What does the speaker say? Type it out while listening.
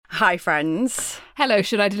Hi, friends. Hello,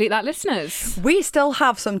 should I delete that, listeners? We still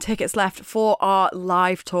have some tickets left for our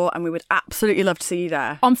live tour and we would absolutely love to see you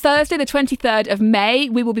there. On Thursday, the 23rd of May,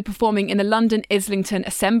 we will be performing in the London Islington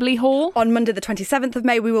Assembly Hall. On Monday, the 27th of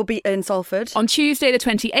May, we will be in Salford. On Tuesday, the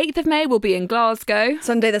 28th of May, we'll be in Glasgow.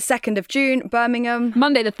 Sunday, the 2nd of June, Birmingham.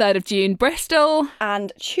 Monday, the 3rd of June, Bristol.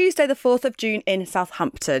 And Tuesday, the 4th of June in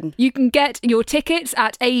Southampton. You can get your tickets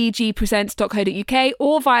at aegpresents.co.uk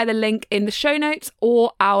or via the link in the show notes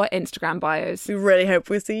or our Instagram bios. We really hope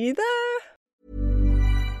we'll see you there.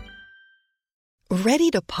 Ready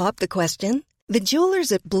to pop the question? The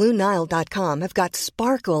jewelers at BlueNile.com have got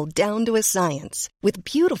sparkle down to a science with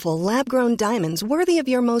beautiful lab-grown diamonds worthy of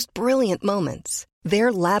your most brilliant moments.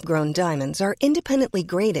 Their lab-grown diamonds are independently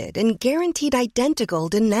graded and guaranteed identical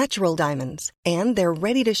to natural diamonds, and they're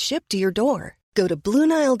ready to ship to your door. Go to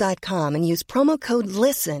BlueNile.com and use promo code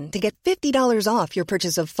LISTEN to get $50 off your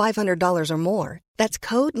purchase of $500 or more. That's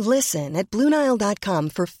code LISTEN at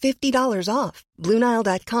BlueNile.com for $50 off.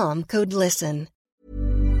 BlueNile.com, code LISTEN.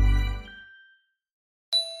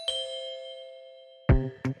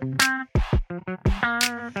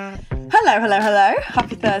 Hello, hello, hello.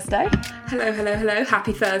 Happy Thursday. Hello, hello, hello.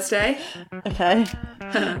 Happy Thursday. Okay.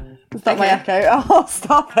 Is that my echo? Oh,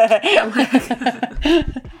 stop it.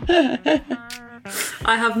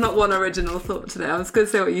 I have not one original thought today. I was going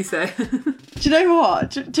to say what you say. Do you know what?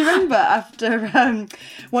 Do you remember after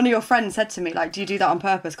one of your friends said to me, like, do you do that on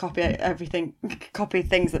purpose? Copy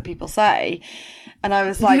things that people say? And I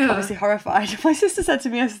was like, obviously horrified. My sister said to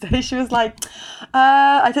me yesterday, she was like,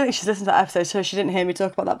 I don't think she's listened to that episode, so she didn't hear me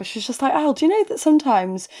talk about that, but she was just like, Al, do you know that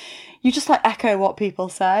sometimes you just like echo what people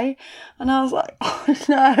say? And I was like, oh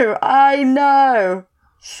no, I know.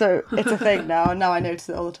 So it's a thing now, and now I notice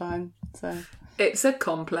it all the time. So it's a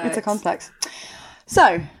complex.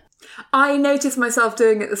 So I noticed myself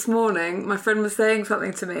doing it this morning. My friend was saying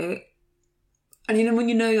something to me, and when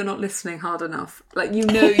you know you're not listening hard enough, like you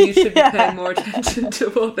should be paying more attention to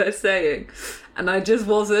what they're saying, and I just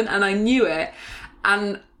wasn't, and I knew it.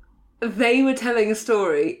 And they were telling a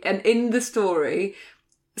story, and in the story,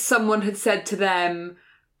 someone had said to them,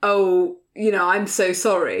 "Oh, I'm so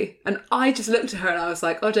sorry," and I just looked at her and I was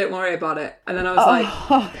like, "Oh, don't worry about it." And then I was like,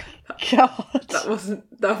 "Oh God,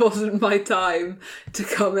 that wasn't my time to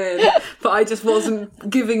come in," but I just wasn't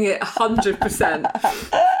giving it 100%, and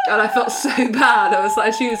I felt so bad. I was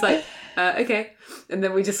like, she was like, "Okay," and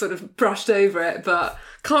then we just sort of brushed over it. But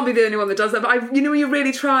can't be the only one that does that. But when you're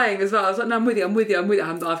really trying as well. I was like, "No, I'm with you.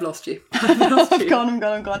 I've lost you. I'm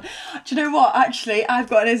gone. Do you know what? Actually, I've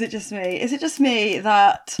got an Is It Just Me? Is it just me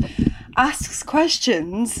that asks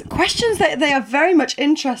questions that they are very much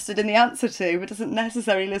interested in the answer to, but doesn't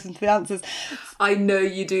necessarily listen to the answers? I know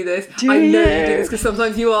you do this. I know you do this because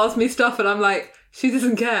sometimes you ask me stuff and I'm like, she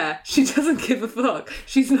doesn't care. She doesn't give a fuck.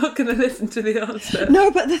 She's not going to listen to the answer.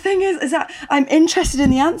 No, but the thing is that I'm interested in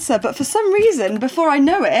the answer, but for some reason, before I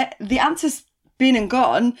know it, the answer's been and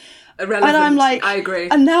gone. Irrelevant. And I'm like, I agree.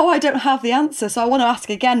 And now I don't have the answer, so I want to ask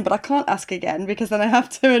again, but I can't ask again because then I have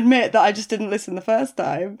to admit that I just didn't listen the first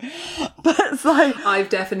time. But it's like, I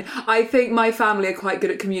think my family are quite good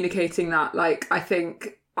at communicating that. Like, I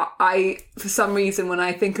think for some reason, when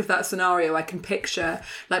I think of that scenario, I can picture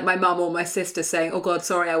like my mum or my sister saying, "Oh God,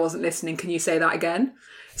 sorry, I wasn't listening. Can you say that again?"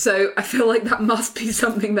 So I feel like that must be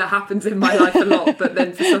something that happens in my life a lot. But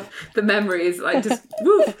then the memory is like just,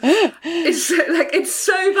 woof. It's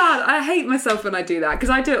so bad. I hate myself when I do that because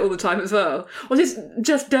I do it all the time as well. Or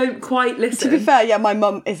just don't quite listen. To be fair, yeah, my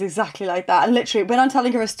mum is exactly like that. And literally, when I'm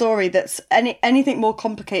telling her a story that's anything more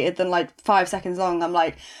complicated than like 5 seconds long, I'm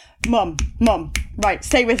like, Mum, right,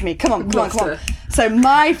 stay with me. Come on. So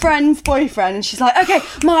my friend's boyfriend, and she's like, okay,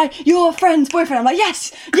 your friend's boyfriend. I'm like,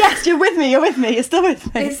 yes, you're with me, you're still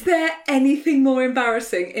with me. Is there anything more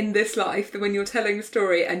embarrassing in this life than when you're telling a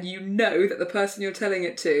story and you know that the person you're telling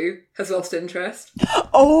it to has lost interest?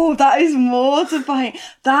 Oh, that is mortifying.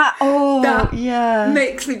 That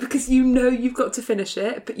makes me, because you've got to finish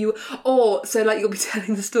it, but you'll be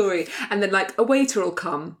telling the story and then like a waiter will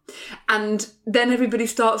come and then everybody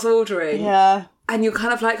starts ordering. Yeah. And you're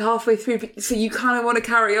kind of like halfway through, so you kind of want to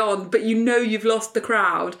carry on, but you've lost the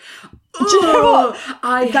crowd. Do you know what?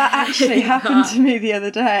 That actually happened to me the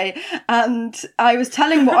other day, and I was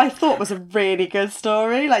telling what I thought was a really good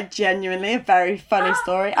story, like genuinely a very funny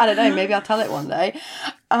story. I don't know, maybe I'll tell it one day.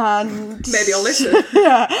 And maybe I'll listen.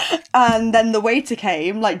 Yeah. And then the waiter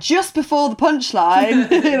came, like just before the punchline, of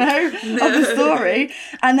the story.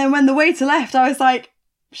 And then when the waiter left, I was like,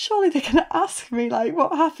 surely they're going to ask me, like,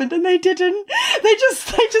 what happened? And they didn't. They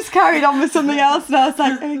just carried on with something else. And I was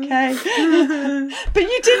like, okay. But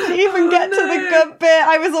you didn't even get to the good bit.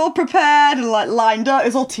 I was all prepared and, like, lined up. It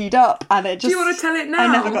was all teed up. And it just... Do you want to tell it now? I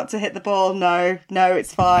never got to hit the ball. No,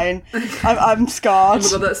 it's fine. I'm scarred. Oh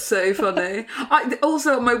my God, that's so funny.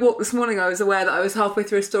 Also, on my walk this morning, I was aware that I was halfway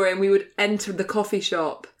through a story and we would enter the coffee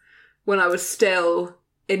shop when I was still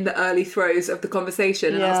in the early throes of the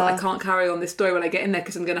conversation, and I was like, I can't carry on this story when I get in there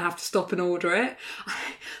because I'm going to have to stop and order it.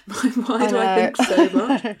 Why do I think so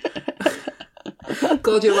much?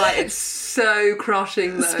 God, you're right, it's so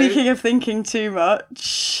crushing though. Speaking of thinking too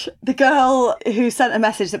much, the girl who sent a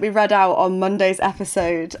message that we read out on Monday's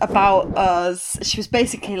episode about us, she was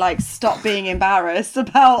basically like, stop being embarrassed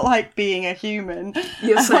about like being a human.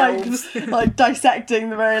 Yourselves. like dissecting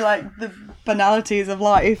the very like the banalities of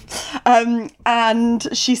life. And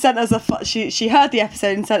she sent us she heard the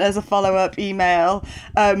episode and sent us a follow-up email,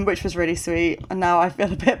 which was really sweet. And now I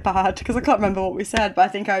feel a bit bad because I can't remember what we said, but I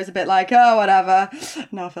think I was a bit like, oh, whatever.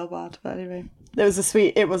 Now I feel bad, but anyway, it was a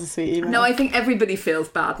sweet email. No, I think everybody feels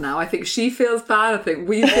bad now. I think she feels bad. I think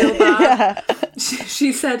we feel bad. Yeah.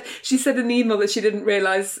 She said in an email that she didn't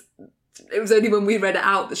realise. It was only when we read it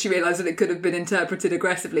out that she realised that it could have been interpreted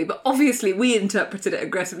aggressively. But obviously we interpreted it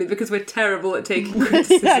aggressively because we're terrible at taking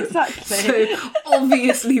criticism. Yeah, exactly. So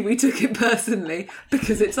obviously we took it personally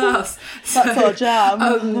because it's us. That's our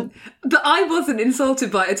jam. But I wasn't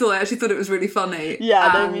insulted by it at all. I actually thought it was really funny. Yeah,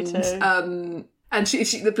 no, me too. And she,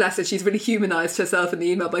 bless her, she's really humanised herself in the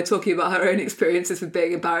email by talking about her own experiences with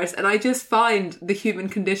being embarrassed. And I just find the human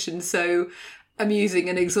condition so amusing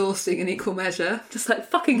and exhausting in equal measure. Just like,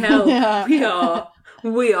 fucking hell, yeah.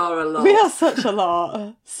 We are a lot. We are such a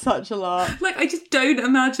lot. Such a lot. Like, I just don't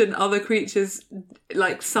imagine other creatures,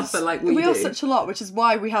 like, suffer like we do. We are such a lot, which is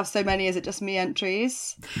why we have so many Is It Just Me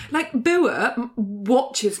entries. Like, Bua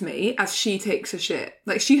watches me as she takes a shit.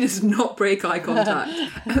 Like, she does not break eye contact.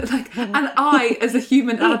 Like, and I, as a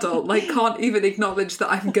human adult, like, can't even acknowledge that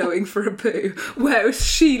I'm going for a poo. Whereas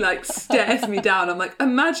she, like, stares me down. I'm like,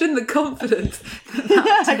 imagine the confidence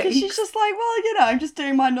that takes. Because she's just like, well, I'm just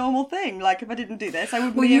doing my normal thing. Like, if I didn't do this, I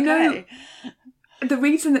wouldn't be okay. The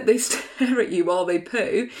reason that they stare at you while they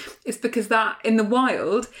poo is because that, in the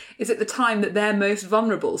wild, is at the time that they're most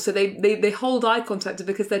vulnerable. So they hold eye contact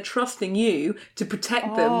because they're trusting you to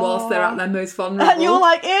protect them whilst they're at their most vulnerable. And you're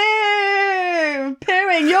like, ew,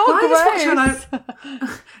 pooing, you're gross.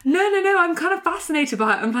 No, I'm kind of fascinated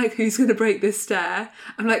by it. I'm like, who's going to break this stare?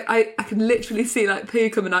 I'm like, I can literally see like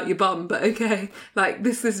poo coming out your bum, but okay, like,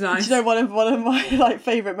 this is nice. Do you know, one of my like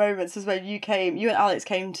favourite moments was when you and Alex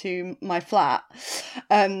came to my flat.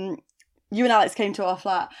 You and Alex came to our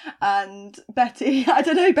flat, and Betty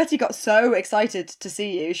got so excited to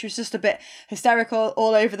see you. She was just a bit hysterical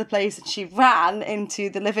all over the place, and she ran into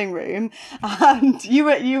the living room, and you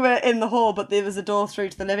were in the hall, but there was a door through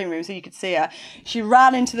to the living room so you could see her. She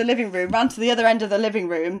ran into the living room, ran to the other end of the living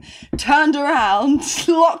room, turned around,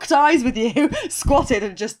 locked eyes with you, squatted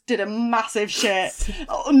and just did a massive shit.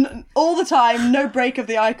 All the time, no break of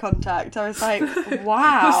the eye contact. I was like,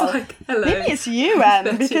 wow. I was like, hello. Maybe it's you,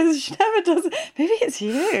 Em, because she never does. Maybe it's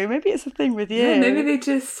you. Maybe it's a thing with you. Yeah, maybe they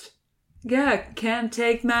just, can't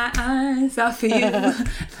take my eyes off of you.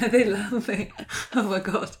 They love me. Oh my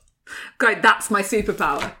God. Great, that's my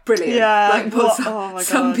superpower. Brilliant. Yeah. Like, oh my God.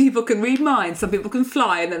 Some people can read minds, some people can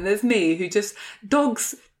fly, and then there's me who just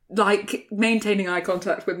dogs like maintaining eye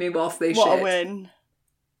contact with me whilst they shit. What a win.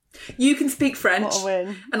 You can speak French. What a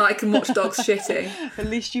win. And I can watch dogs shitting. At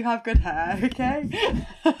least you have good hair, okay?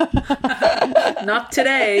 Not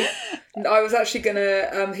today. I was actually going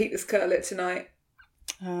to heat this curlet tonight.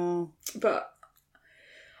 Oh. But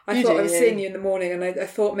I thought I was seeing you in the morning, and I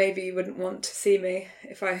thought maybe you wouldn't want to see me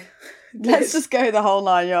if I did. Let's just go the whole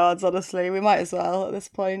 9 yards, honestly. We might as well at this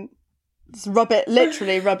point. Just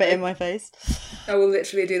literally rub it in my face. I will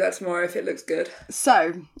literally do that tomorrow if it looks good.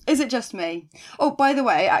 So, is it just me? Oh, by the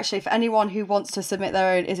way, actually, for anyone who wants to submit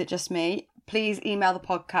their own Is It Just Me, please email the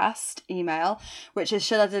podcast email, which is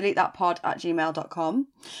shouldideletethapod@gmail.com.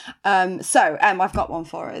 So, I've got one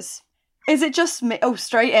for us. Is it just me? Oh,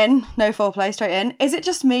 straight in. No foreplay, straight in. Is it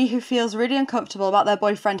just me who feels really uncomfortable about their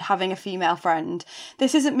boyfriend having a female friend?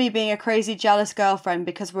 This isn't me being a crazy, jealous girlfriend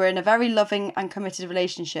because we're in a very loving and committed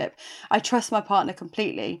relationship. I trust my partner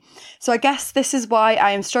completely. So I guess this is why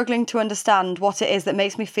I am struggling to understand what it is that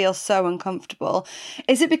makes me feel so uncomfortable.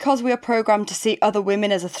 Is it because we are programmed to see other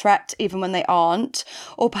women as a threat even when they aren't?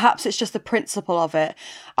 Or perhaps it's just the principle of it.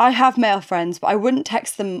 I have male friends, but I wouldn't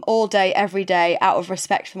text them all day, every day, out of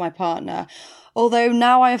respect for my partner. Although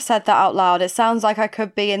now I have said that out loud, it sounds like I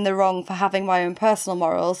could be in the wrong for having my own personal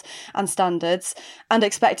morals and standards and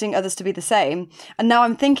expecting others to be the same. And now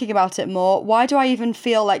I'm thinking about it more, why do I even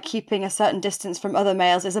feel like keeping a certain distance from other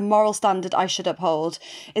males is a moral standard I should uphold?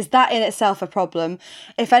 Is that in itself a problem?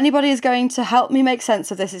 If anybody is going to help me make sense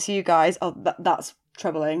of this, it's you guys. Oh, that's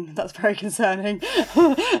troubling. That's very concerning.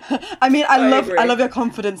 I mean, I love your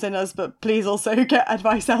confidence in us, but please also get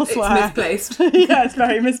advice elsewhere. It's misplaced. Yeah, it's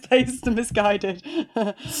very misplaced and misguided.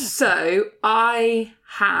 So I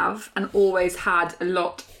have and always had a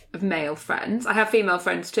lot of male friends. I have female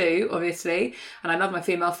friends too, obviously, and I love my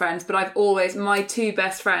female friends, but my two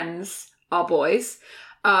best friends are boys.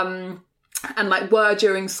 And like were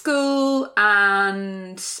during school,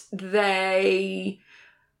 and they...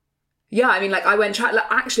 Yeah, I mean, like, I went...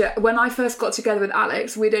 actually, when I first got together with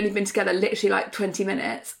Alex, we'd only been together literally, like, 20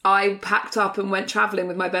 minutes. I packed up and went travelling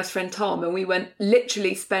with my best friend Tom, and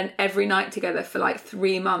we spent every night together for, like,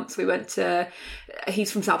 3 months. We went to...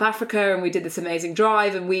 He's from South Africa, and we did this amazing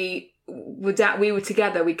drive, and we were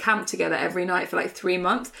together. We camped together every night for, like, 3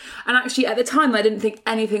 months. And actually, at the time, I didn't think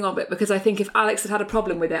anything of it, because I think if Alex had had a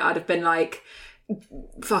problem with it, I'd have been like...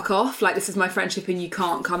 fuck off, like, this is my friendship and you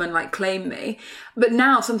can't come and like claim me. But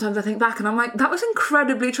now sometimes I think back and I'm like, that was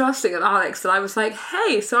incredibly trusting of Alex, that I was like,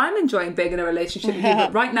 hey, so I'm enjoying being in a relationship with you,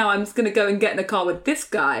 but right now I'm just going to go and get in a car with this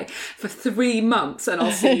guy for 3 months and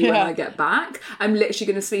I'll see you when I get back. I'm literally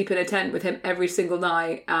going to sleep in a tent with him every single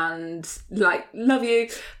night and like, love you,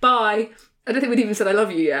 bye. I don't think we'd even said I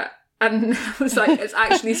love you yet. And I was like, it's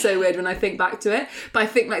actually so weird when I think back to it. But I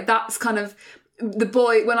think like that's kind of the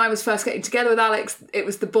boy, when I was first getting together with Alex, it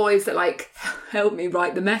was the boys that like helped me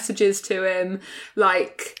write the messages to him.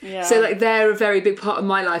 Like, so like they're a very big part of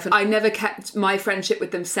my life. And I never kept my friendship with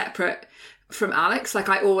them separate from Alex. Like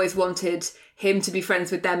I always wanted him to be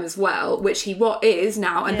friends with them as well, which he is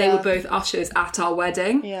now. And they were both ushers at our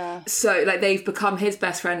wedding. Yeah. So like they've become his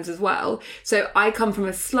best friends as well. So I come from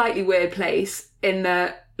a slightly weird place in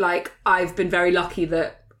that like I've been very lucky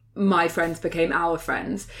that my friends became our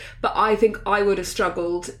friends, but I think I would have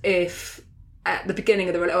struggled if at the beginning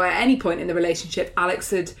of or at any point in the relationship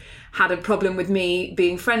Alex had a problem with me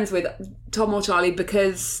being friends with Tom or Charlie,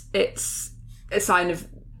 because it's a sign of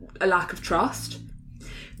a lack of trust.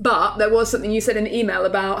 But there was something you said in the email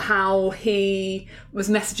about how he was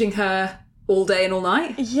messaging her all day and all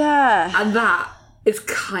night. Yeah. And that is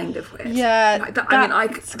kind of weird. Yeah, like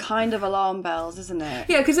that, it's kind of alarm bells, isn't it?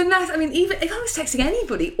 Yeah, because even if I was texting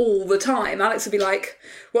anybody all the time, Alex would be like,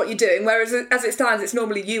 what are you doing? Whereas as it stands, it's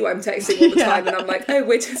normally you I'm texting all the time, and I'm like, oh,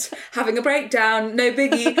 we're just having a breakdown, no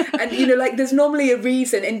biggie. And, you know, like, there's normally a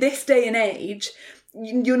reason. In this day and age,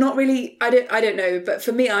 you're not really, I don't know, but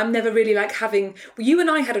for me, I'm never really like you and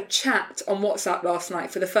I had a chat on WhatsApp last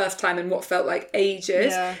night for the first time in what felt like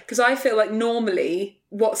ages, because I feel like normally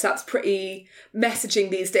WhatsApp's messaging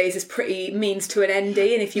these days is pretty means to an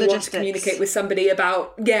endy, and if you want to communicate with somebody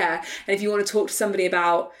about, and if you want to talk to somebody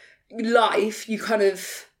about life,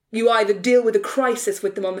 you either deal with a crisis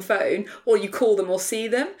with them on the phone or you call them or see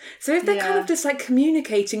them. So if they're kind of just like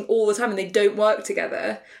communicating all the time and they don't work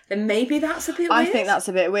together, then maybe that's a bit weird. I think that's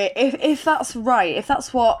a bit weird. If that's right,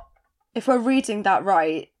 if we're reading that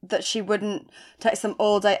right, that she wouldn't text them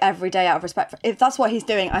all day, every day out of respect. If that's what he's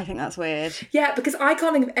doing, I think that's weird. Yeah, because I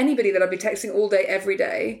can't think of anybody that I'd be texting all day, every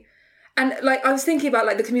day. And like, I was thinking about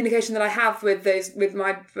like the communication that I have with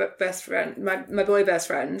my best friend, my boy best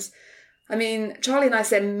friends. I mean, Charlie and I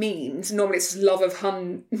send memes. Normally it's just love of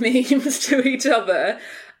Hun memes to each other.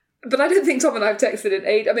 But I don't think Tom and I have texted in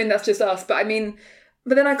 8. I mean, that's just us. But I mean,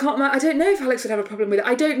 but then I don't know if Alex would have a problem with it.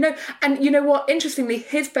 I don't know. And you know what? Interestingly,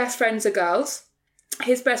 his best friends are girls.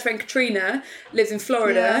 His best friend Katrina lives in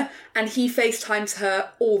Florida and he FaceTimes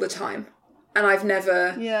her all the time. And I've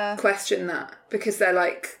never questioned that, because they're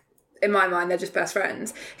like, in my mind, they're just best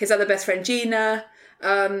friends. His other best friend, Gina,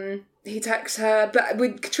 he texts her, but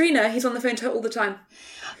with Katrina, he's on the phone to her all the time.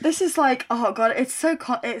 This is like, oh god, it's so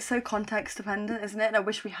context dependent, isn't it? And I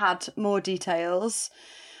wish we had more details.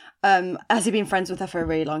 Has he been friends with her for a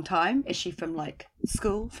really long time? Is she from like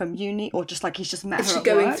school, from uni, or just like he's just met her at work? Is she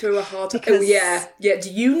going through a hard time? Oh yeah. Do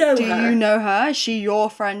you know her? Do you know her? Is she your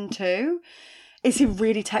friend too? Is he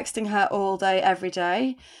really texting her all day, every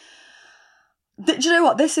day? Do you know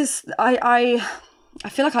what? This is I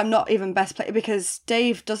feel like I'm not even best placed, because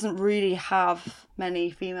Dave doesn't really have many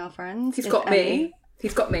female friends. He's got me.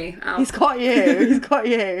 He's got me. Ow. He's got you. He's got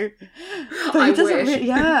you. But he doesn't wish.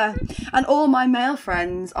 And all my male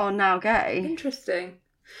friends are now gay. Interesting.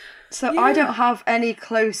 So I don't have any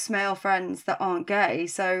close male friends that aren't gay.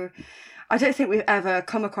 So I don't think we've ever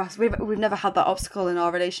come across, we've never had that obstacle in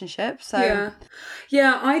our relationship. So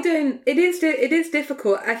I don't, it is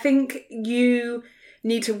difficult. I think you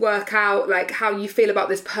need to work out like how you feel about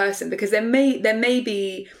this person, because there may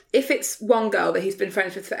be, if it's one girl that he's been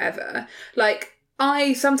friends with forever, like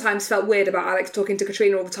I sometimes felt weird about Alex talking to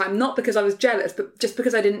Katrina all the time, not because I was jealous, but just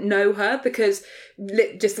because I didn't know her, because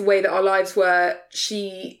just the way that our lives were,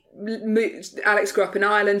 Alex grew up in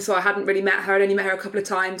Ireland, so I hadn't really met her. I'd only met her a couple of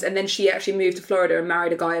times, and then she actually moved to Florida and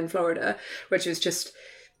married a guy in Florida, which was just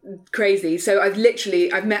crazy. So I've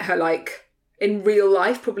met her like in real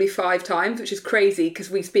life probably 5 times, which is crazy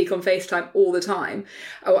because we speak on FaceTime all the time.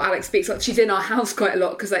 Or Alex speaks, she's in our house quite a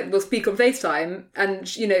lot because like we'll speak on FaceTime,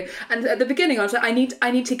 and you know, and at the beginning I was like,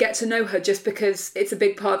 I need to get to know her, just because it's a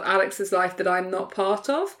big part of Alex's life that I'm not part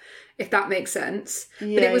of, if that makes sense.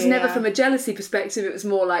 But it was never from a jealousy perspective, it was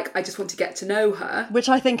more like, I just want to get to know her. Which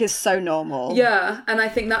I think is so normal. Yeah, and I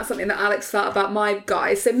think that's something that Alex felt about my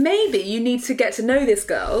guy. So maybe you need to get to know this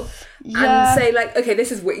girl and say like, okay,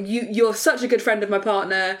 this is you're such a good friend of my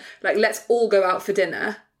partner, like let's all go out for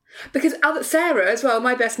dinner. Because Sarah as well,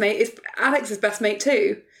 my best mate, is Alex's best mate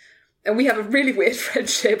too. And we have a really weird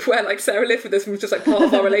friendship where like Sarah lived with us and was just like part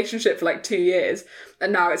of our relationship for like 2 years.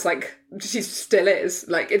 And now it's like, she still is.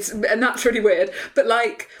 Like and that's really weird. But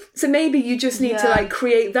like, so maybe you just need to like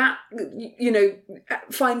create that, you know,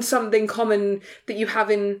 find something common that you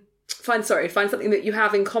have find something that you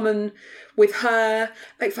have in common with her,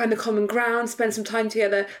 like find the common ground, spend some time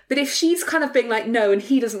together. But if she's kind of being like, no, and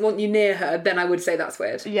he doesn't want you near her, then I would say that's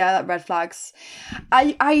weird. Yeah, that red flags.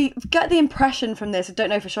 I get the impression from this, I don't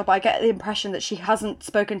know for sure, but I get the impression that she hasn't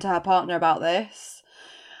spoken to her partner about this.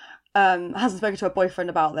 Hasn't spoken to her boyfriend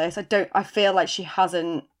about this. I feel like she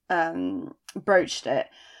hasn't broached it.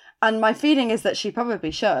 And my feeling is that she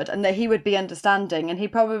probably should, and that he would be understanding, and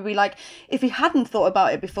he'd probably like, if he hadn't thought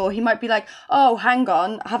about it before, he might be like, oh, hang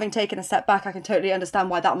on, having taken a step back, I can totally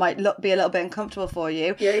understand why that might be a little bit uncomfortable for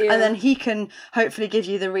you. Yeah. And then he can hopefully give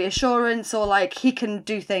you the reassurance, or like he can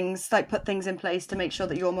do things, like put things in place to make sure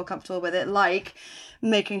that you're more comfortable with it, like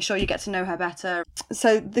making sure you get to know her better.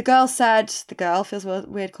 So the girl feels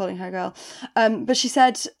weird calling her girl, but she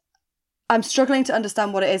said, I'm struggling to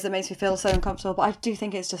understand what it is that makes me feel so uncomfortable, but I do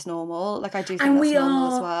think it's just normal. Like, I do think that's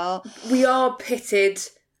normal as well. We are pitted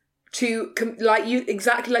to,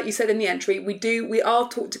 exactly like you said in the entry, we are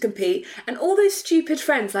taught to compete, and all those stupid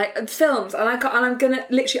friends, like films, and I'm gonna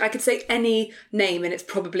literally, I could say any name and it's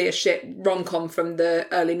probably a shit rom-com from the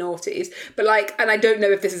early noughties, but like, and I don't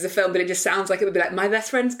know if this is a film, but it just sounds like it would be like My Best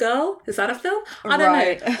Friend's Girl. Is that a film? I don't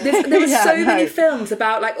know. There were many films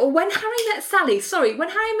about like, When Harry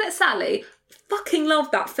Met Sally. Fucking love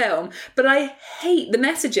that film, but I hate the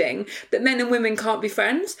messaging that men and women can't be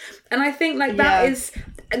friends. And I think like that is,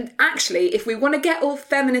 and actually, if we want to get all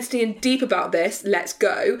feministy and deep about this, let's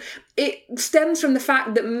go. It stems from the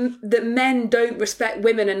fact that men don't respect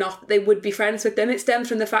women enough that they would be friends with them. It stems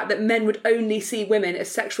from the fact that men would only see women as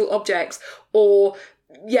sexual objects, or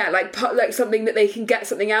like something that they can get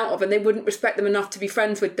something out of, and they wouldn't respect them enough to be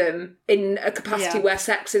friends with them in a capacity where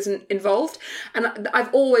sex isn't involved. And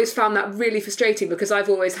I've always found that really frustrating, because I've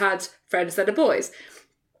always had friends that are boys.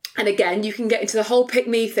 And again, you can get into the whole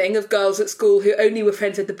pick-me thing of girls at school who only were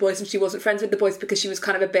friends with the boys and she wasn't friends with the boys because she was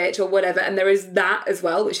kind of a bitch or whatever. And there is that as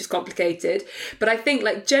well, which is complicated. But I think,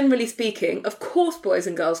 like, generally speaking, of course boys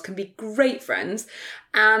and girls can be great friends,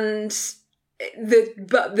 and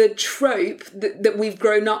the trope that we've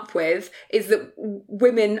grown up with is that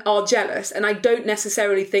women are jealous, and I don't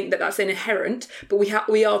necessarily think that that's inherent, but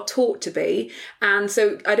we are taught to be. And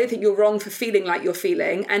so I don't think you're wrong for feeling like you're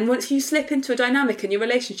feeling, and once you slip into a dynamic in your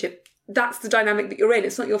relationship, that's the dynamic that you're in.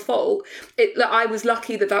 It's not your fault. I was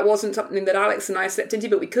lucky that wasn't something that Alex and I slipped into,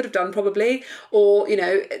 but we could have done probably. Or, you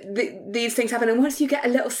know, these things happen. And once you get a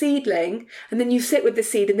little seedling and then you sit with the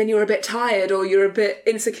seed and then you're a bit tired or you're a bit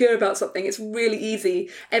insecure about something, it's really easy.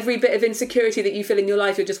 Every bit of insecurity that you feel in your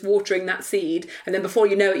life, you're just watering that seed. And then before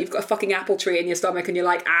you know it, you've got a fucking apple tree in your stomach and you're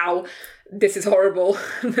like, ow, this is horrible.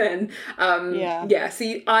 And then,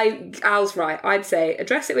 so Al's right. I'd say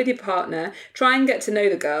address it with your partner, try and get to know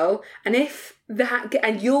the girl. And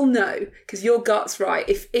and you'll know, because your gut's right.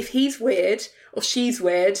 If he's weird or she's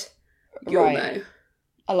weird, you'll know.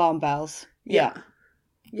 Alarm bells. Yeah.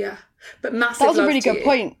 But massive. That was a really good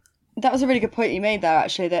point. That was a really good point you made there,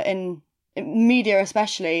 actually, that in media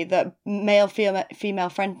especially, that male-female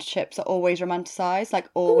friendships are always romanticised, like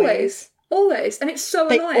always. Always, and it's so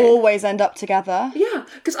annoying. They always end up together. Yeah,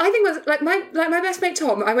 because I think like my best mate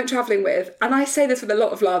Tom, I went travelling with, and I say this with a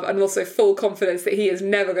lot of love and also full confidence that he is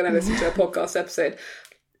never going to listen to a podcast episode.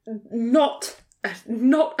 Not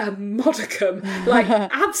not a modicum. Like,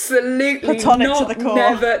 absolutely Platonic not. to the core.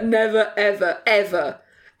 Never, never, ever.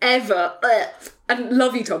 And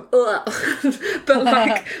love you, Tom. But,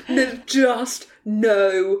 like, there's just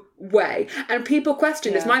no way. And people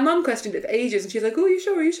question this. My mum questioned it for ages, and she's like, oh, you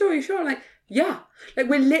sure? I'm like, yeah. Like,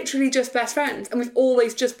 we're literally just best friends. And we've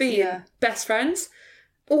always just been best friends.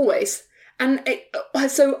 Always. And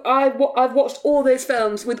so I've watched all those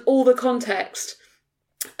films with all the context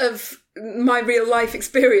of my real life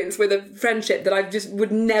experience with a friendship that I just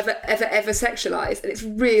would never, ever sexualise. And it's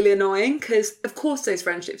really annoying because, of course, those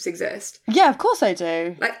friendships exist. Yeah, of course they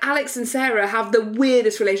do. Like, Alex and Sarah have the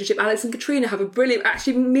weirdest relationship. Alex and Katrina have a brilliant...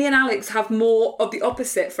 Actually, me and Alex have more of the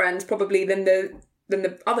opposite friends, probably, than the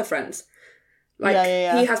other friends. Like,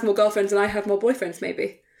 he has more girlfriends and I have more boyfriends,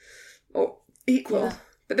 maybe. Or equal. Yeah.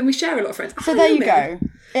 But then we share a lot of friends. So there you go.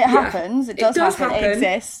 It happens. It does happen. It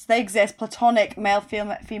exists. They exist. Platonic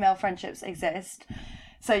male-female friendships exist.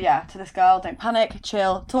 So yeah, to this girl, don't panic,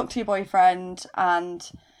 chill, talk to your boyfriend, and...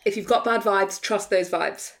 If you've got bad vibes, trust those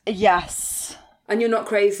vibes. Yes. And you're not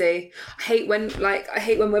crazy. I hate when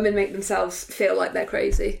women make themselves feel like they're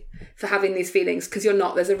crazy for having these feelings, because you're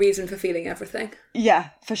not. There's a reason for feeling everything. Yeah,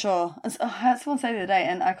 for sure. And I had someone say the other day,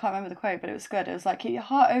 and I can't remember the quote, but it was good. It was like, keep your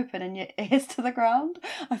heart open and your ears to the ground.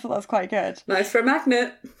 I thought that was quite good. Nice for a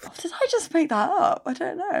magnet. Oh, did I just make that up? I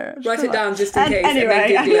don't know. Write it down just in case.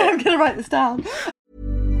 Anyway, I'm going to write this down.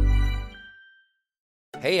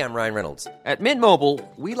 Hey, I'm Ryan Reynolds. At Mint Mobile,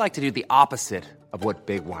 we like to do the opposite of what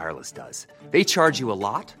Big Wireless does. They charge you a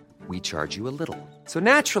lot. We charge you a little. So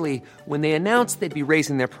naturally, when they announced they'd be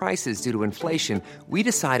raising their prices due to inflation, we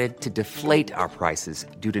decided to deflate our prices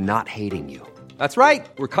due to not hating you. That's right.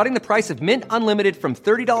 We're cutting the price of Mint Unlimited from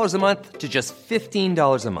 $30 a month to just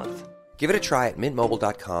 $15 a month. Give it a try at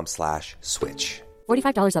mintmobile.com/switch.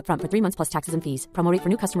 $45 up front for 3 months plus taxes and fees. Promo rate for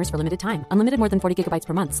new customers for limited time. Unlimited more than 40 gigabytes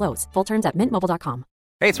per month. Slows full terms at mintmobile.com.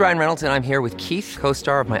 Hey, it's Ryan Reynolds, and I'm here with Keith,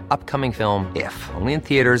 co-star of my upcoming film, If, only in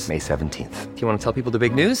theaters May 17th. Do you want to tell people the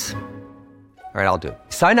big news? All right, I'll do it.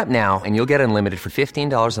 Sign up now and you'll get unlimited for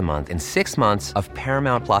 $15 a month and 6 months of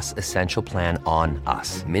Paramount Plus Essential Plan on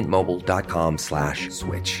us.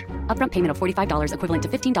 mintmobile.com/switch. Upfront payment of $45 equivalent to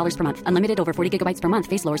 $15 per month. Unlimited over 40 gigabytes per month.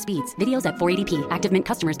 Face lower speeds. Videos at 480p. Active Mint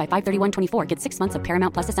customers by 531.24 get 6 months of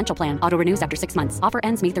Paramount Plus Essential Plan. Auto renews after 6 months. Offer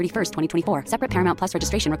ends May 31st, 2024. Separate Paramount Plus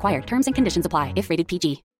registration required. Terms and conditions apply if rated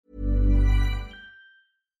PG.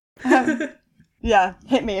 Yeah,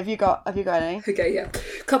 hit me. Have you got any? Okay, yeah.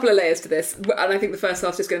 Couple of layers to this, and I think the first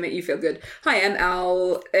half's just going to make you feel good. Hi, I'm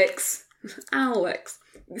Alex. Alex.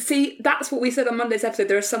 See, that's what we said on Monday's episode.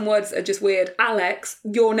 There are some words that are just weird. Alex,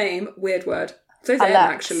 your name, weird word. So is Alex,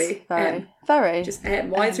 M, actually. Very. Just M.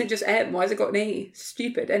 Why isn't it just M? Why has it got an E?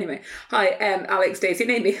 Stupid. Anyway. Hi, Alex, Daisy,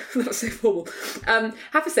 name me. That's so formal.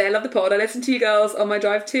 Have to say, I love the pod. I listen to you girls on my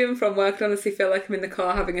drive to and from work and honestly feel like I'm in the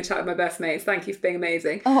car having a chat with my best mates. Thank you for being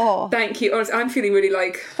amazing. Oh. Thank you. Honestly, I'm feeling really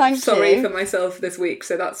sorry for myself this week,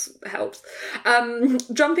 so that's helps.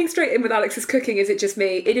 Jumping straight in with Alex's cooking, is it just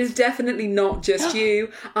me? It is definitely not just you.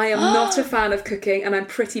 I am not a fan of cooking, and I'm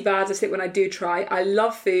pretty bad at it when I do try. I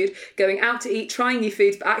love food, going out to eat, trying new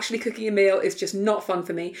foods, but actually cooking a meal is just not fun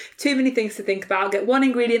for me. Too many things to think about. Get one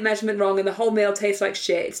ingredient measurement wrong and the whole meal tastes like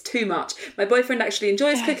shit. It's too much. My boyfriend actually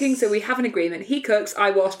enjoys cooking, so we have an agreement. He cooks,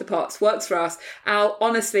 I wash the pots. Works for us. Al,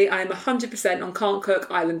 honestly, I am 100% on Can't Cook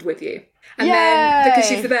Island with you. And then, because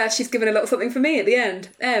she's the best, she's given a little something for me at the end.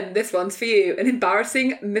 This one's for you. An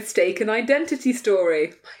embarrassing mistaken identity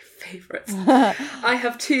story. Favourites. I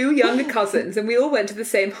have 2 younger cousins and we all went to the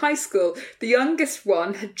same high school. The youngest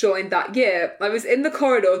one had joined that year. I was in the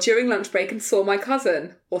corridor during lunch break and saw my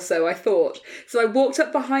cousin, or so I thought. So I walked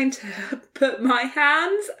up behind her, put my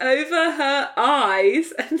hands over her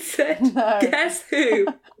eyes and said, Guess who?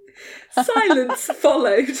 Silence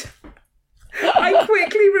followed. I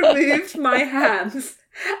quickly removed my hands.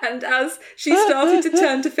 And as she started to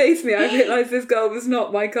turn to face me, I realised this girl was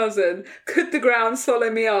not my cousin. Could the ground swallow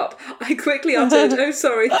me up? I quickly uttered, oh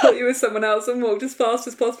sorry, thought you were someone else, and walked as fast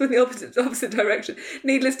as possible in the opposite direction.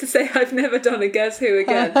 Needless to say, I've never done a Guess Who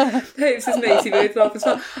again. Hopes as matey both laugh as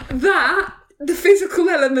well. The physical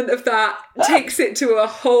element of that takes it to a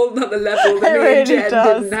whole nother level that me and Jen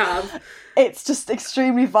didn't have. It's just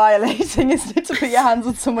extremely violating, isn't it, to put your hands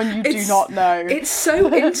on someone you do not know. It's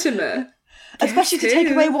so intimate. Especially to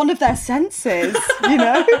take away one of their senses, you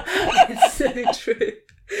know? It's so true.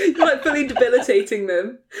 You're like fully debilitating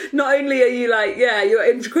them. Not only are you like, you're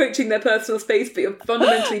encroaching their personal space, but you're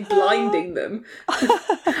fundamentally blinding them.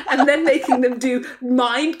 And then making them do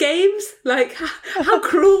mind games? Like, how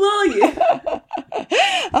cruel are you?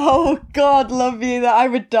 Oh, God, love you, that I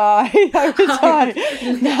would die. I would die.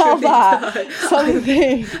 Now that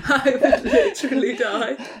something... I would literally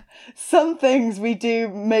die. Some things we do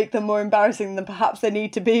make them more embarrassing than perhaps they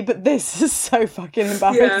need to be, but this is so fucking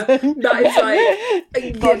embarrassing. Yeah, that is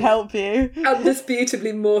like... God help you.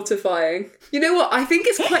 Undisputably mortifying. You know what? I think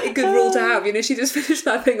it's quite a good rule to have. You know, she just finished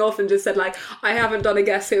that thing off and just said, like, I haven't done a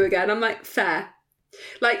Guess Who again. I'm like, fair.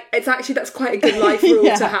 Like, it's actually, that's quite a good life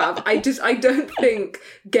rule to have. I don't think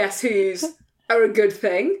Guess Who's are a good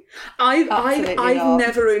thing. I've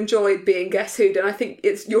never enjoyed being Guess Who'd, and I think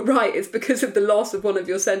you're right, it's because of the loss of one of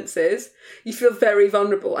your senses. You feel very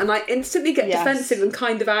vulnerable, and I instantly get defensive and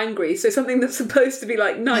kind of angry. So something that's supposed to be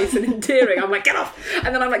like nice and endearing, I'm like, get off,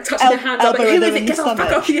 and then I'm like touching their hands, I'm like, who is it? Get off,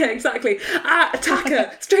 back off. Yeah, exactly.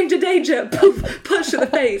 Attacker, stranger danger, poof, punch to the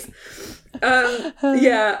face.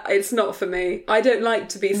 It's not for me. I don't like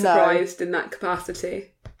to be surprised in that capacity.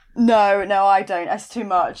 No, I don't. It's too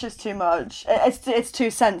much. It's too much. It's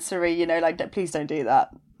too sensory, you know, like, please don't do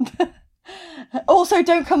that. Also,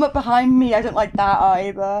 don't come up behind me. I don't like that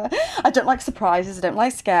either. I don't like surprises. I don't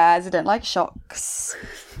like scares. I don't like shocks.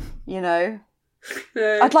 You know?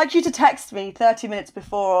 No. I'd like you to text me 30 minutes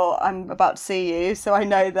before I'm about to see you, so I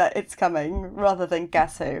know that it's coming, rather than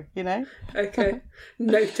Guess Who, you know? Okay.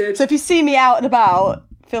 Noted. So if you see me out and about,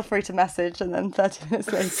 feel free to message, and then 30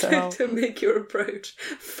 minutes later to make your approach.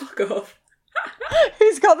 Fuck off.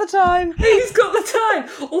 Who's got the time? Who's got the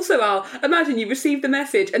time? Also, Al, imagine you received the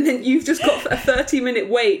message and then you've just got a 30-minute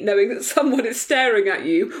wait knowing that someone is staring at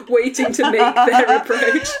you, waiting to make their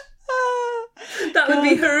approach. That would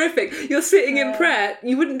be horrific. You're sitting in prayer,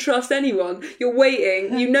 you wouldn't trust anyone. You're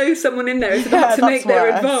waiting, you know someone in there is about to make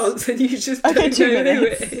their advance and you just don't know who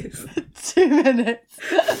it is. 2 minutes.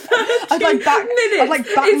 I'd like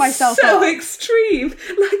back myself it's so up. Extreme.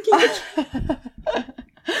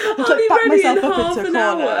 I'll be ready in half an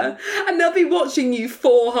hour and they'll be watching you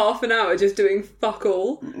for half an hour just doing fuck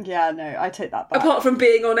all. Yeah, no, I take that back. Apart from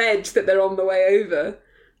being on edge that they're on the way over.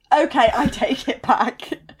 Okay, I take it back.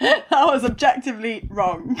 That was objectively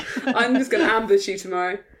wrong. I'm just going to ambush you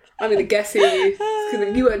tomorrow. I'm going to guess who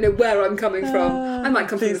you won't know where I'm coming from. I might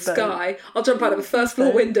come from the sky. I'll jump out of a first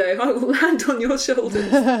floor window. I will land on your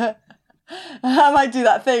shoulders. I might do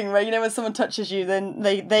that thing where, you know, when someone touches you, then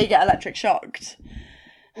they get electric shocked.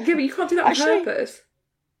 Yeah, but you can't do that on purpose.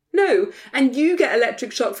 No, and you get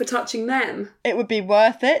electric shock for touching them. It would be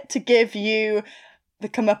worth it to give you the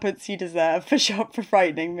comeuppance you deserve for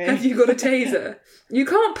frightening me. Have you got a taser? You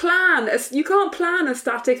can't plan a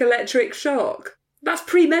static electric shock. That's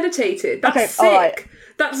premeditated. That's sick. Right.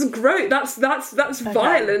 That's gross. That's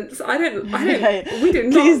violence. I don't. We do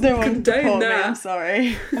not condone that.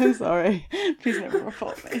 Me. I'm sorry. Please no one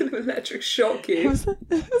report me. I'm gonna electric shock you. It was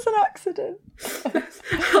an accident.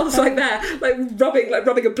 I was like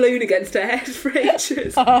rubbing a balloon against her head for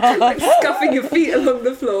ages, like scuffing your feet along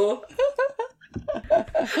the floor.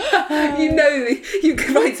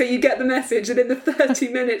 So you get the message, and in the 30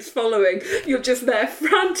 minutes following, you're just there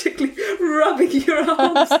frantically rubbing your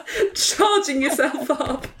arms, charging yourself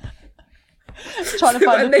up, trying to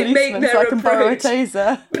find a policeman so I can borrow a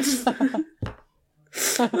taser.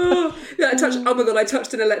 Oh my god, I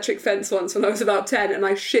touched an electric fence once when I was about 10 and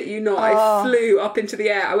I shit you not, I flew up into the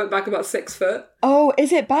air. I went back about 6 foot. Oh,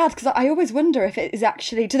 is it bad? Because I always wonder if it is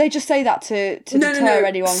actually, do they just say that to deter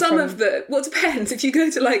anyone it depends. If you go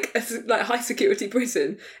to like a high security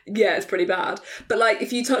prison, yeah, it's pretty bad. But like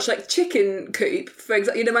if you touch like chicken coop, for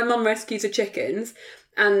example, you know, my mum rescues her chickens,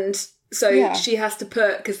 and so she has to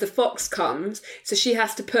put, because the fox comes, so she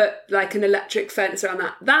has to put like an electric fence around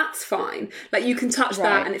that. That's fine. Like you can touch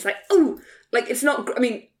that and it's like, oh, like it's not, I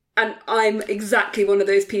mean, and I'm exactly one of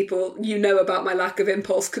those people, you know about my lack of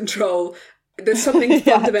impulse control. There's something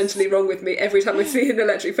fundamentally wrong with me. Every time I see an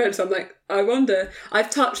electric fence, I'm like, I wonder.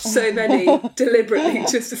 I've touched so many deliberately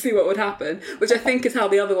just to see what would happen, which I think is how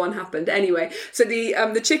the other one happened. Anyway, so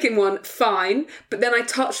the chicken one, fine. But then I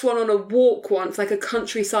touched one on a walk once, like a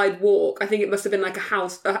countryside walk. I think it must have been like a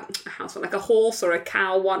house one, like a horse or a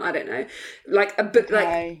cow one. I don't know. Like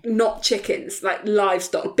like not chickens, like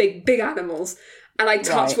livestock, big animals. And I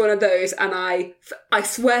touched one of those, and I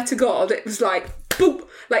swear to God, it was like boom,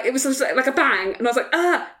 like it was just like a bang, and I was like,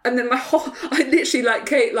 and then I literally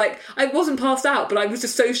I wasn't passed out, but I was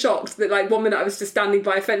just so shocked that like 1 minute I was just standing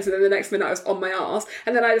by a fence, and then the next minute I was on my arse,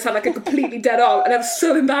 and then I just had like a completely dead arm, and it was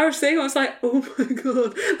so embarrassing. I was like, oh my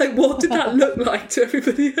god, like what did that look like to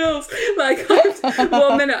everybody else? Like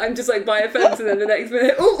 1 minute I'm just like by a fence, and then the next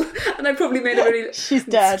minute, and I probably made a really she's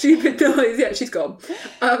dead stupid noise. Yeah, she's gone.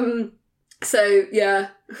 So yeah,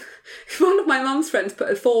 one of my mum's friends put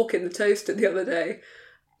a fork in the toaster the other day,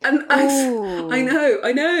 and I know.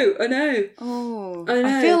 Oh, I know.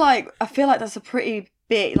 I feel like that's a pretty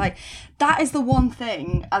big, like, that is the one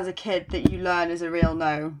thing as a kid that you learn is a real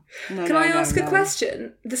no. Can I ask a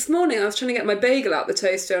question? This morning I was trying to get my bagel out the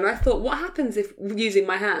toaster, and I thought, what happens if using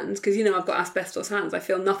my hands, because you know I've got asbestos hands, I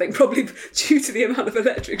feel nothing, probably due to the amount of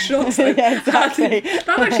electric shocks I've had.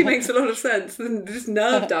 That actually makes a lot of sense. Just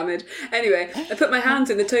nerve damage. Anyway, I put my hands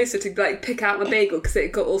in the toaster to like pick out my bagel because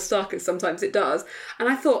it got all stuck, and sometimes it does. And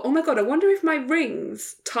I thought, oh my god, I wonder if my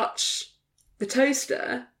rings touch the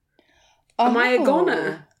toaster. Am I a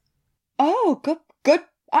goner? Oh, good.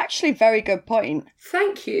 Actually, very good point.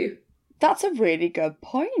 Thank you. That's a really good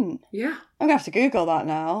point. Yeah. I'm going to have to Google that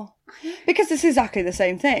now. Because it's exactly the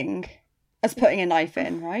same thing as putting a knife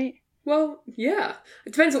in, right? Well, yeah.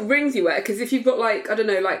 It depends what rings you wear, because if you've got, like, I don't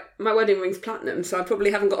know, like, my wedding ring's platinum, so I probably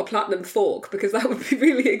haven't got a platinum fork, because that would be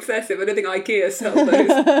really excessive. I don't think IKEA sells those.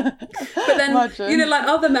 But then, Imagine. you know, like,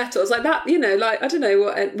 other metals, like that, you know, like, I don't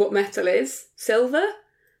know what metal is. Silver?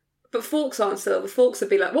 But forks aren't silver. Forks would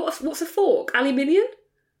be like, what's a fork? Aluminium?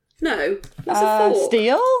 No. What's a fork?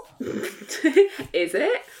 Steel? Is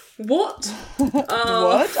it? What What?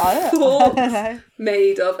 are forks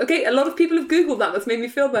made of? Okay, a lot of people have Googled that. That's made me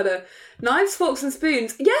feel better. Knives, forks and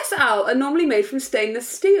spoons. Yes, Al, are normally made from stainless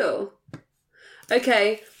steel.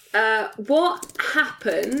 Okay, what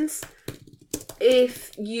happens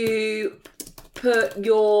if you put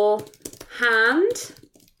your hand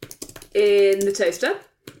in the toaster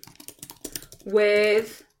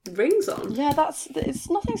with rings on? Yeah, it's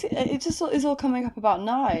nothing. It just is all coming up about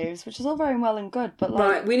knives, which is all very well and good, but like,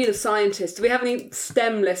 Right, we need a scientist. Do we have any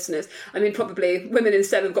STEM listeners? I mean, probably women in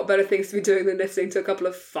STEM have got better things to be doing than listening to a couple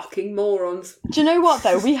of fucking morons. do you know what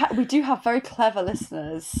though? We do have very clever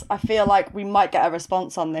listeners. I feel like we might get a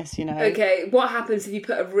response on this. You know. Okay, what happens if you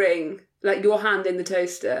put a ring, like your hand in the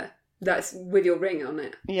toaster, that's with your ring on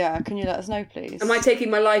it? Yeah, can you let us know, please? Am I taking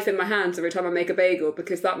my life in my hands every time I make a bagel?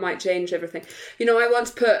 Because that might change everything. You know, I once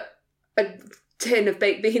put a tin of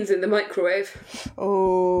baked beans in the microwave.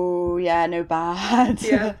 Oh, yeah, no bad.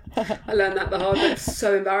 Yeah, I learned that the hard way. It's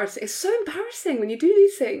so embarrassing. It's so embarrassing when you do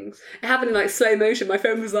these things. It happened in like slow motion. My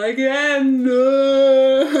phone was like, yeah,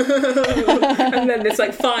 no. And then this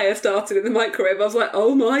like fire started in the microwave. I was like,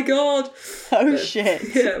 oh my god. Oh,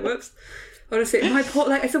 shit. Yeah, whoops. Honestly, my poor,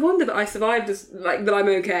 like, it's a wonder that I survived, that I'm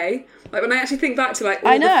okay. Like, when I actually think back to, like,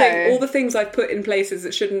 all the things I've put in places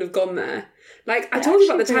that shouldn't have gone there. Like, I told you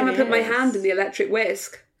about the time I put my hand in the electric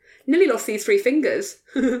whisk. Nearly lost these 3 fingers.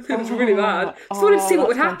 It was really bad. Just wanted to see what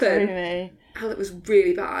would happen. Oh, it was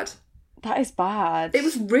really bad. That is bad. It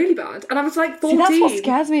was really bad. And I was like 14. See, that's what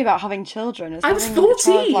scares me about having children. I was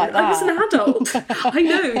 14. Like I was an adult. I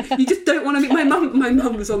know. You just don't want to meet my mum. My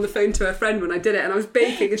mum was on the phone to her friend when I did it, and I was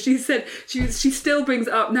baking, and she said she still brings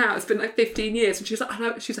it up now. It's been like 15 years, and she was like,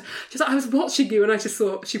 I was watching you, and I just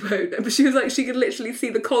thought she won't. But she was like, she could literally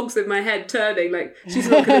see the cogs of my head turning. Like, she's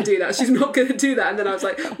not going to do that. She's not going to do that. And then I was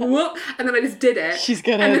like, what? And then I just did it. She's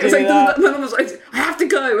going to do that. And it was like, my mum was like, I have to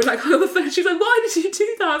go. And like on the phone, she was like, why did you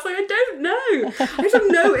do that? I was like, I don't know. I just have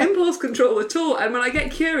no impulse control at all. And when I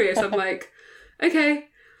get curious, I'm like, okay.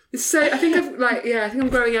 So I think I'm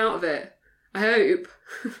growing out of it. I hope.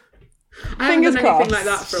 I haven't done anything like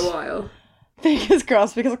that for a while. Fingers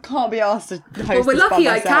crossed, because I can't be asked to host. Well, we're lucky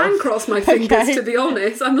I can cross my fingers, Okay. to be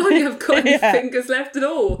honest. I'm lucky I've got any fingers left at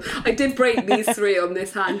all. I did break these 3 on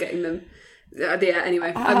this hand getting them. Yeah,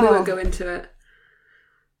 anyway, we won't go into it.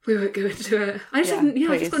 I just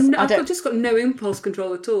I've just got no impulse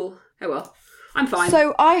control at all. Oh well, I'm fine.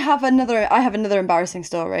 So I have another embarrassing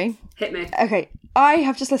story. Hit me. Okay, I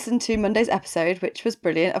have just listened to Monday's episode, which was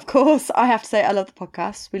brilliant. Of course, I have to say I love the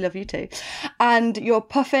podcast. We love you too. And your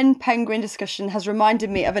puffin penguin discussion has reminded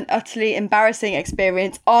me of an utterly embarrassing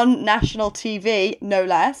experience on national TV, no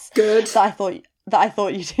less. Good. That I thought that I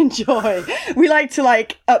thought you'd enjoy. We like to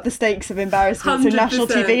up the stakes of embarrassment, so national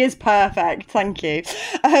 100%. TV is perfect. Thank you.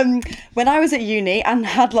 When I was at uni and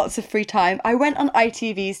had lots of free time, I went on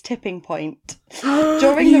ITV's Tipping Point.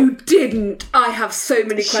 You didn't. I have so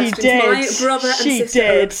many questions. did. My brother and She sister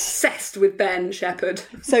are did. obsessed with Ben Shepherd.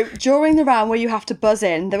 So during the round where you have to buzz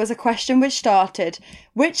in, there was a question which started,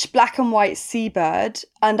 which black and white seabird?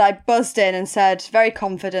 And I buzzed in and said very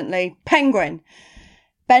confidently, penguin.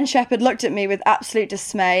 Ben Shepherd looked at me with absolute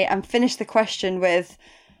dismay and finished the question with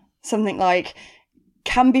something like,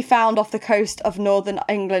 can be found off the coast of northern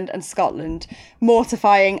England and Scotland.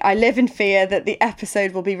 Mortifying. I live in fear that the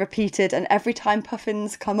episode will be repeated, and every time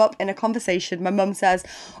puffins come up in a conversation, my mum says,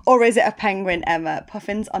 or is it a penguin, Emma?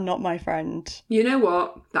 Puffins are not my friend. You know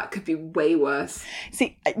what? That could be way worse.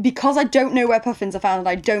 See, because I don't know where puffins are found and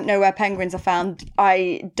I don't know where penguins are found,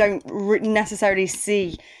 I don't necessarily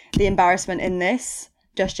see the embarrassment in this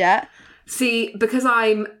just yet. See, because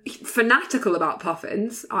I'm fanatical about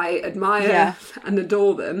puffins, I admire and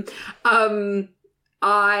adore them. But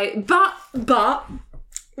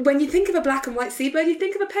when you think of a black and white seabird, you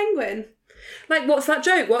think of a penguin. Like, what's that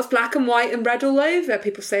joke? What's black and white and red all over?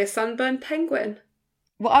 People say a sunburned penguin.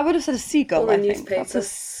 Well, I would have said a seagull. Or a I think. newspaper.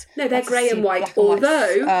 No, they're grey and white.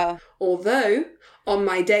 Although on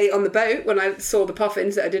my day on the boat, when I saw the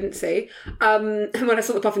puffins that I didn't see, and when I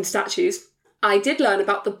saw the puffin statues, I did learn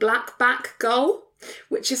about the blackback gull,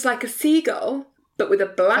 which is like a seagull, but with a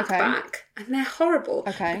black back. And they're horrible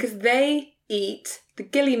because they eat the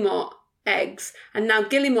guillemot eggs. And now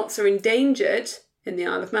guillemots are endangered in the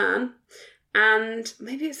Isle of Man. And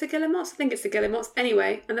maybe it's the guillemots. I think it's the guillemots.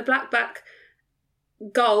 Anyway, and the blackback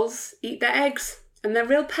gulls eat their eggs. And they're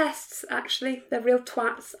real pests, actually. They're real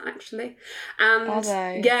twats, actually. And are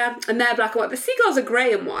they? Yeah, and they're black and white. The seagulls are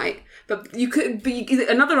grey and white, but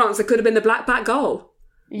another answer could have been the blackback gull.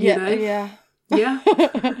 Yeah, you know? yeah.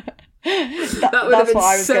 That would have been what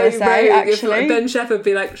I was so gonna say, rude if actually. Ben Shepherd would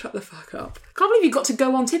be like, shut the fuck up. Can't believe you got to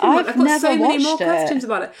go on Tipping Point. I've got never so many more watched it. questions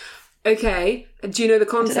about it. Okay, do you know the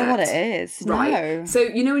concept? I don't know what it is. Right. No. So,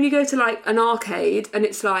 you know when you go to like an arcade and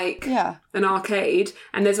it's like an arcade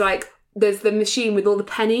and there's the machine with all the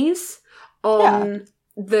pennies on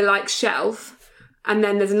the like shelf, and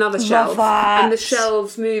then there's another shelf, and the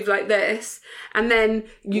shelves move like this, and then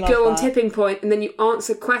you go on Tipping Point, and then you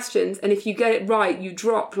answer questions, and if you get it right, you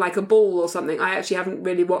drop like a ball or something. I actually haven't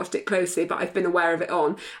really watched it closely, but I've been aware of it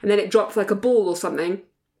on, and then it drops like a ball or something.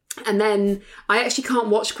 And then I actually can't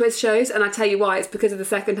watch quiz shows, and I tell you why. It's because of the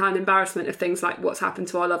second-hand embarrassment of things like what's happened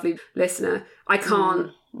to our lovely listener. I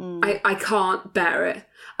can't. I can't bear it.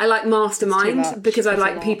 I like Mastermind because I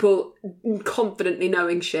like people confidently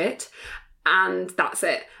knowing shit, and that's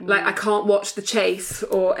it. Like, I can't watch The Chase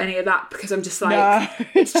or any of that because I'm just like,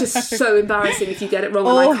 it's just so embarrassing if you get it wrong,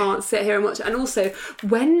 and I can't sit here and watch it. And also,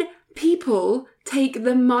 when people take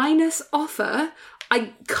the minus offer,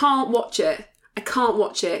 I can't watch it. I can't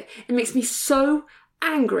watch it. It makes me so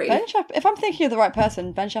angry. Ben Shepherd, if I'm thinking of the right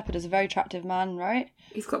person, Ben Shepherd is a very attractive man, right?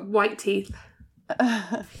 He's got white teeth.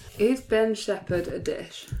 Is Ben Shepherd a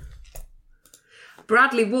dish?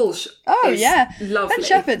 Bradley Walsh. Oh, yeah. Lovely. Ben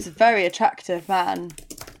Shepherd's a very attractive man.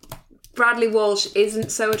 Bradley Walsh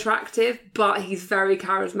isn't so attractive, but he's very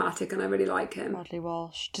charismatic and I really like him. Bradley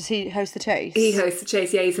Walsh. Does he host The Chase? He hosts The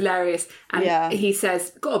Chase, yeah, he's hilarious. And he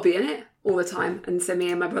says, gotta be in it all the time. And so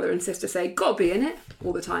me and my brother and sister say, gotta be in it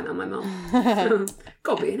all the time, and my mum.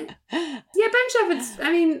 Gotta be in it. Yeah, Ben Shepherd's,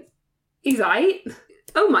 I mean, he's aight.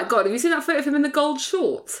 Oh my God, have you seen that photo of him in the gold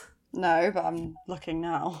shorts? No, but I'm looking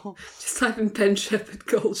now. Just type in Ben Shepherd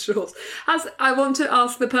gold shorts. I want to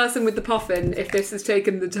ask the person with the puffin if this has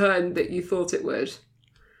taken the turn that you thought it would.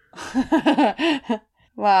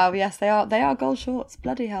 Wow, yes, they are gold shorts.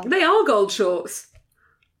 Bloody hell. They are gold shorts.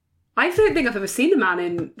 I don't think I've ever seen a man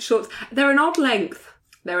in shorts. They're an odd length.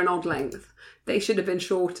 They should have been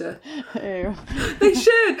shorter. Ew. They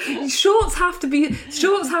should. Shorts have to be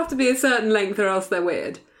a certain length or else they're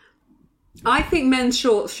weird. I think men's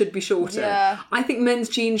shorts should be shorter. Yeah. I think men's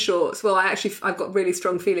jean shorts, well, I've got really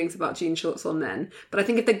strong feelings about jean shorts on men, but I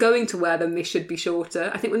think if they're going to wear them, they should be shorter.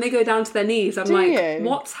 I think when they go down to their knees, I'm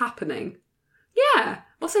what's happening? Yeah.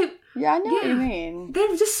 Also, yeah, I know what you mean.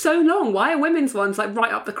 They're just so long. Why are women's ones like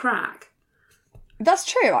right up the crack? That's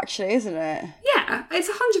true, actually, isn't it? Yeah, it's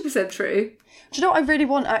 100% true. Do you know what I really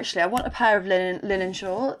want, actually? I want a pair of linen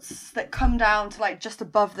shorts that come down to, like, just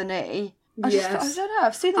above the knee. I don't know.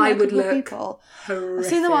 I've seen them on a couple of people. I've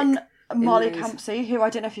seen them on Molly Campsey, who I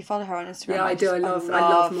don't know if you follow her on Instagram. Yeah, I do. I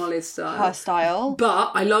love Molly's style. Her style.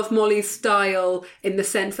 But I love Molly's style in the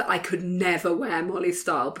sense that I could never wear Molly's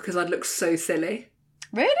style because I'd look so silly.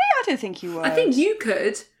 Really? I don't think you would. I think you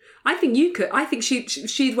could. I think you could. I think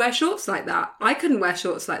she'd wear shorts like that. I couldn't wear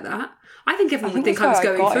shorts like that. I think everyone would think I was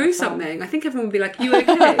going through something. I think everyone would be like, you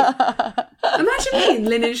okay? Imagine me in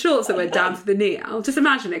linen shorts that went down to the knee. I'll just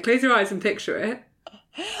imagine it. Close your eyes and picture it.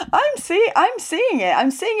 I'm seeing it.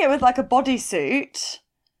 I'm seeing it with like a bodysuit.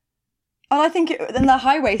 And I think then they're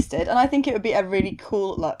high-waisted, and I think it would be a really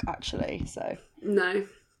cool look, actually. So no.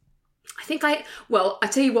 I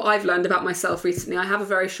tell you what I've learned about myself recently. I have a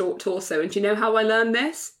very short torso, and do you know how I learned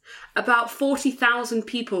this? About 40,000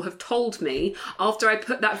 people have told me after I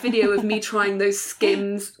put that video of me trying those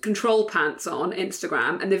Skims control pants on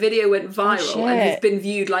Instagram, and the video went viral and has been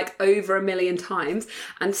viewed like over 1 million times.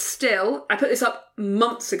 And still, I put this up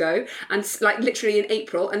months ago, and like literally in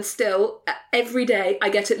April, and still every day I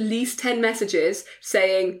get at least 10 messages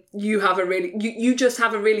saying you just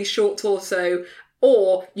have a really short torso,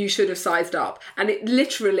 or you should have sized up. And it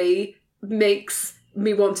literally makes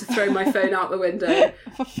me want to throw my phone out the window.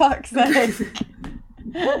 For fuck's sake.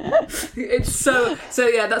 It's so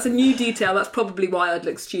yeah, that's a new detail. That's probably why I'd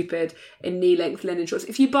look stupid in knee-length linen shorts.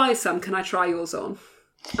 If you buy some, can I try yours on?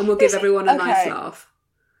 And we'll give everyone a nice laugh.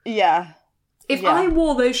 Yeah. If I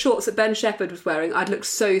wore those shorts that Ben Shepherd was wearing, I'd look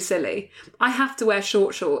so silly. I have to wear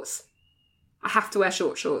short shorts.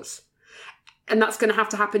 And that's going to have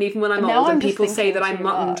to happen even when I'm old and people say that I'm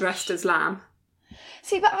mutton dressed as lamb.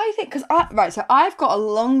 See, but I think, so I've got a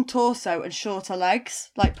long torso and shorter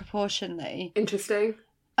legs, like proportionally. Interesting.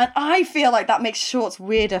 And I feel like that makes shorts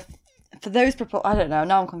weirder for those I don't know,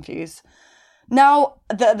 now I'm confused. Now,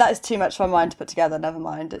 that is too much for my mind to put together, never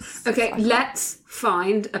mind. Let's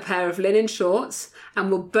find a pair of linen shorts and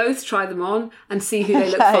we'll both try them on and see who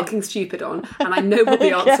they look fucking stupid on. And I know what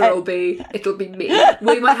the answer will be. It'll be me.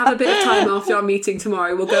 We might have a bit of time after our meeting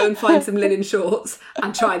tomorrow. We'll go and find some linen shorts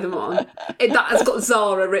and try them on. That has got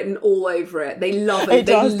Zara written all over it. They love it. It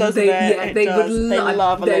doesn't it? Yeah, they would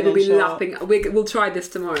love a they will be short. laughing. We'll try this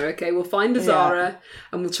tomorrow, okay? We'll find a Zara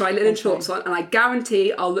and we'll try linen shorts on, and I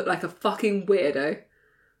guarantee I'll look like a fucking weirdo.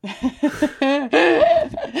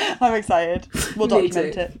 I'm excited. We'll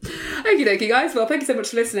document it. Okie dokie, guys. Well, thank you so much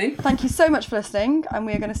for listening. Thank you so much for listening, and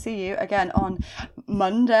we are going to see you again on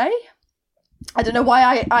Monday. I don't know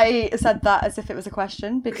why I said that as if it was a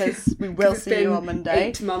question, because we will see you on Monday.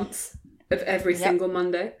 8 months of every single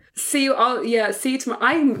Monday. See you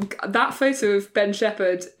tomorrow. That photo of Ben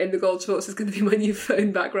Shepherd in the gold shorts is going to be my new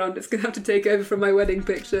phone background. It's going to have to take over from my wedding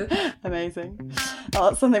picture. Amazing. Oh,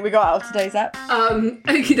 that's something we got out of today's app.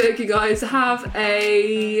 Okie dokie, guys. Have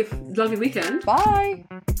a lovely weekend. Bye.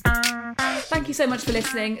 Thank you so much for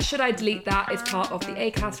listening. Should I delete that? It's part of the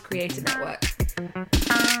Acast Creator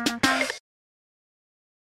Network.